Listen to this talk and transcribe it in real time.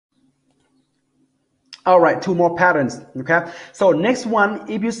All right, two more patterns, okay? So next one,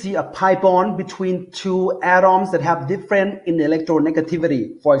 if you see a pi bond between two atoms that have different in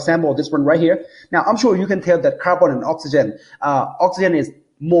electronegativity, for example, this one right here. Now, I'm sure you can tell that carbon and oxygen is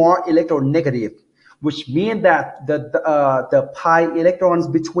more electronegative, which means that the pi electrons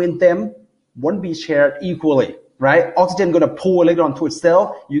between them won't be shared equally, right? Oxygen gonna pull electron to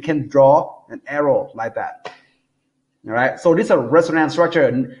itself. You can draw an arrow like that. All right, so this is a resonance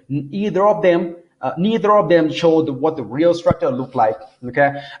structure. Neither of them show what the real structure look like.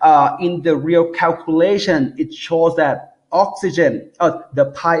 Okay, in the real calculation, it shows that oxygen,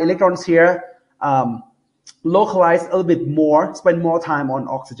 the pi electrons here, localize a little bit more, spend more time on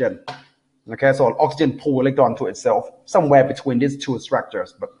oxygen. Okay, so oxygen pull electron to itself somewhere between these two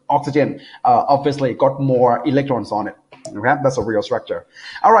structures, but oxygen obviously got more electrons on it. Okay, that's a real structure.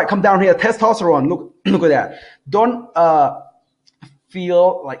 All right, come down here. Testosterone. Look at that. Don't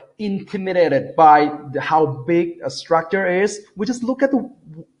feel like intimidated by how big a structure is. We just look at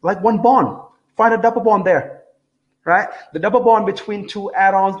like one bond. Find a double bond there, right? The double bond between two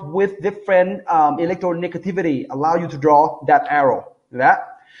atoms with different electronegativity allow you to draw that arrow.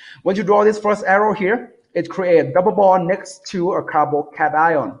 That when you draw this first arrow here, it creates double bond next to a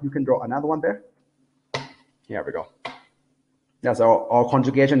carbocation. You can draw another one there. Here we go. That's our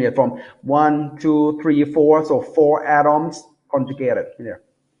conjugation here from 1, 2, 3, 4. So 4 atoms conjugated here.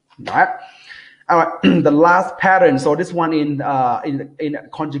 All right. The last pattern. So this one in a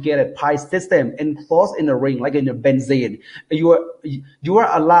conjugated pi system, enclosed in a ring, like in a benzene. You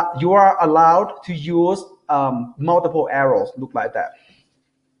are allowed to use multiple arrows. Look like that.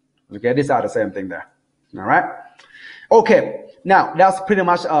 Okay, these are the same thing there. All right. Okay. Now, that's pretty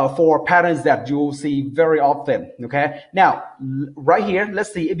much 4 patterns that you see very often, okay? Now, right here,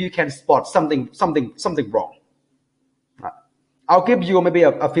 let's see if you can spot something wrong. I'll give you maybe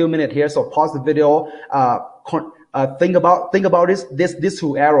a few minutes here, so pause the video, think about this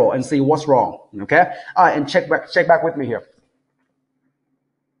 2 arrow and see what's wrong, okay? And check back with me here.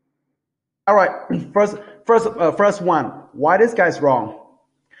 All right, first one, why this guy's wrong?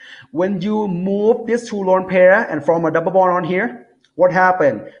 When you move this 2 lone pair and form a double bond on here, what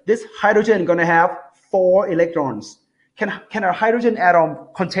happened? This hydrogen gonna have 4 electrons. Can a hydrogen atom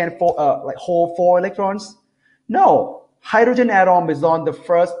contain whole 4 electrons? No. Hydrogen atom is on the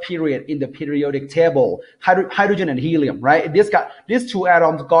first period in the periodic table. Hydrogen and helium, right? These 2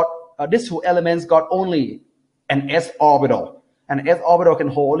 elements got only an s orbital. An s orbital can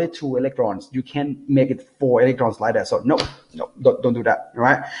hold only 2 electrons. You can't make it 4 electrons like that. So no, don't do that,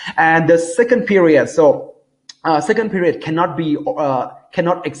 right? And the second period, second period cannot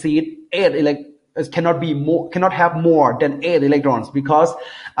exceed 8 cannot have more than 8 electrons because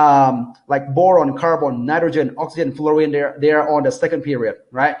like boron, carbon, nitrogen, oxygen, fluorine, they're on the second period,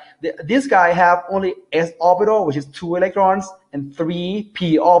 right? This guy have only s orbital, which is 2 electrons, and 3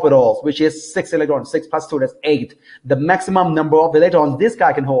 p orbitals, which is 6 electrons. 6 plus 2, that's 8. The maximum number of electrons this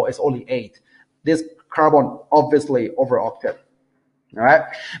guy can hold is only 8. This carbon obviously overoctet. All right,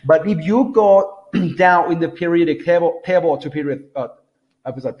 but if you go down in the periodic table to period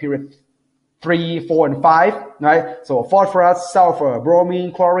 3, 4, and 5, right? So phosphorus, sulfur,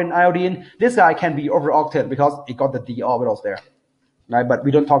 bromine, chlorine, iodine. This guy can be overoctet because it got the d orbitals there, right? But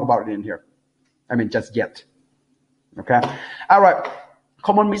we don't talk about it in here. I mean, just yet. Okay. All right.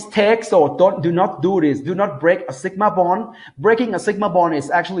 Common mistake. So do not do this. Do not break a sigma bond. Breaking a sigma bond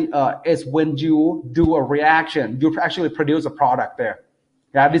is actually is when you do a reaction. You actually produce a product there.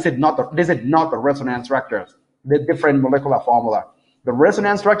 Yeah. This is not the resonance structure. The different molecular formula. The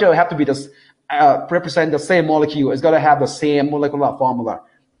resonance structure have to be represent the same molecule. It's got to have the same molecular formula.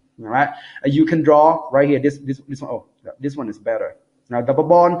 All right. You can draw right here. This one. Oh, this one is better. Now double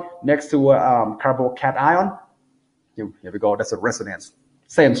bond next to carbocation. Here we go. That's a resonance.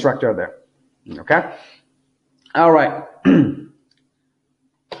 Same structure there. Okay. All right.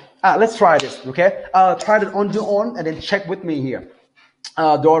 Let's try this. Okay. Try it on your own and then check with me here.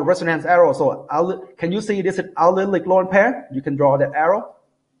 Draw a resonance arrow. So can you see this allylic lone pair? You can draw that arrow.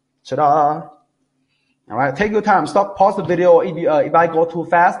 Ta-da! All right, take your time. Stop, pause the video if I go too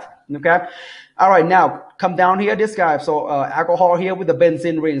fast. Okay. All right, now come down here. This guy. So alcohol here with the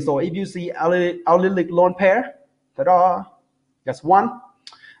benzene ring. So if you see allylic lone pair, ta-da! That's 1.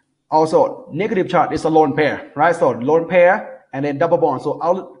 Also, negative charge is a lone pair, right? So lone pair and then double bond. So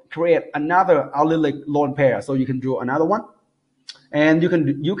I'll create another allylic lone pair. So you can do another one. And you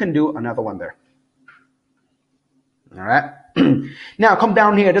can do another one there. All right. Now come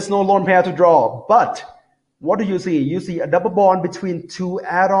down here. There's no lone pair to draw. But what do you see? You see a double bond between 2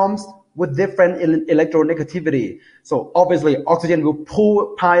 atoms with different electronegativity. So obviously oxygen will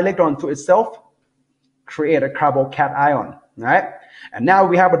pull pi electron to itself. create a carbocation, right? And now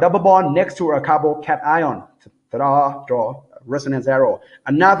we have a double bond next to a carbocation. Ta-da, draw resonance arrow.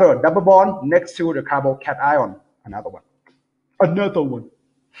 Another double bond next to the carbocation. Another one.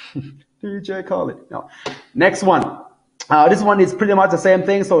 DJ call it. No. Next one. This one is pretty much the same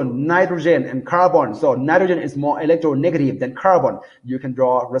thing. So nitrogen and carbon. So nitrogen is more electronegative than carbon. You can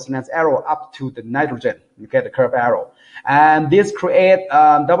draw resonance arrow up to the nitrogen. You get the curved arrow. And this create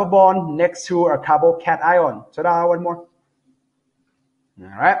double bond next to a carbocation. Ta-da, one more.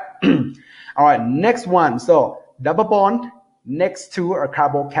 All right. All right. Next one. So double bond next to a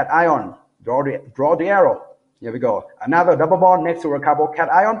carbocation. Draw the arrow. Here we go. Another double bond next to a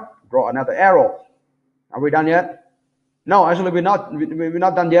carbocation. Draw another arrow. Are we done yet? No, actually we're not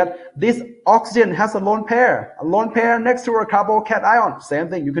done yet. This oxygen has a lone pair. A lone pair next to a carbocation. Same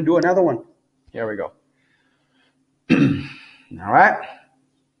thing. You can do another one. Here we go. All right.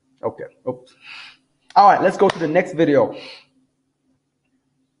 Okay. Oops. All right. Let's go to the next video.